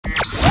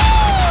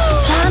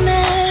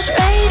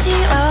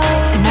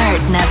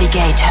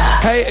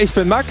Nerd-Navigator. Hey, ich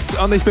bin Max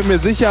und ich bin mir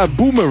sicher,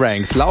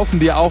 Boomerangs laufen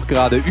dir auch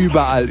gerade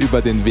überall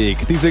über den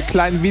Weg. Diese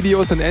kleinen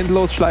Videos in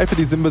Endlosschleife,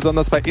 die sind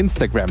besonders bei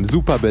Instagram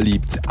super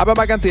beliebt. Aber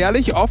mal ganz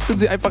ehrlich, oft sind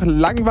sie einfach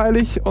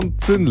langweilig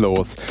und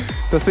sinnlos.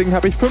 Deswegen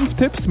habe ich 5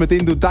 Tipps, mit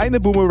denen du deine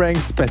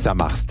Boomerangs besser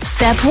machst.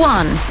 Step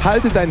 1.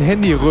 Halte dein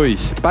Handy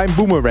ruhig. Beim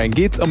Boomerang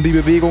geht's um die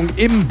Bewegung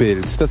im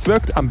Bild. Das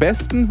wirkt am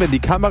besten, wenn die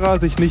Kamera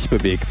sich nicht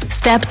bewegt.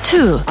 Step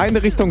 2.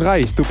 Eine Richtung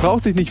reicht. Du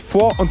brauchst dich nicht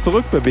vor und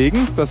zurück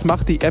bewegen. Das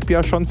macht die App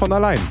ja schon von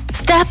allein.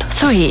 Step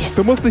 3.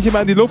 Du musst nicht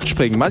immer in die Luft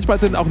springen. Manchmal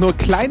sind auch nur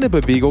kleine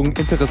Bewegungen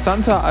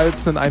interessanter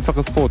als ein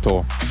einfaches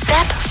Foto. Step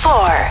 4.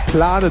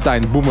 Plane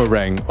deinen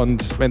Boomerang.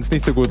 Und wenn es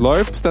nicht so gut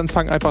läuft, dann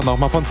fang einfach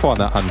nochmal von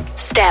vorne an.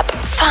 Step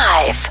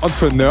 5. Und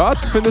für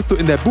Nerds findest du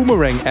in der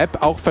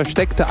Boomerang-App auch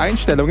versteckte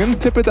Einstellungen.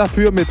 Tippe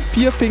dafür mit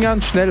 4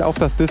 Fingern schnell auf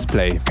das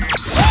Display.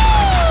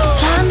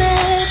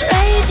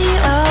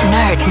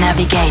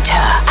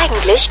 Nerd-Navigator.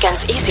 Eigentlich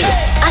ganz easy.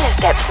 Alle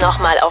Steps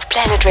nochmal auf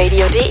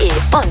planetradio.de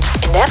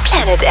und in der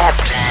Planet-App.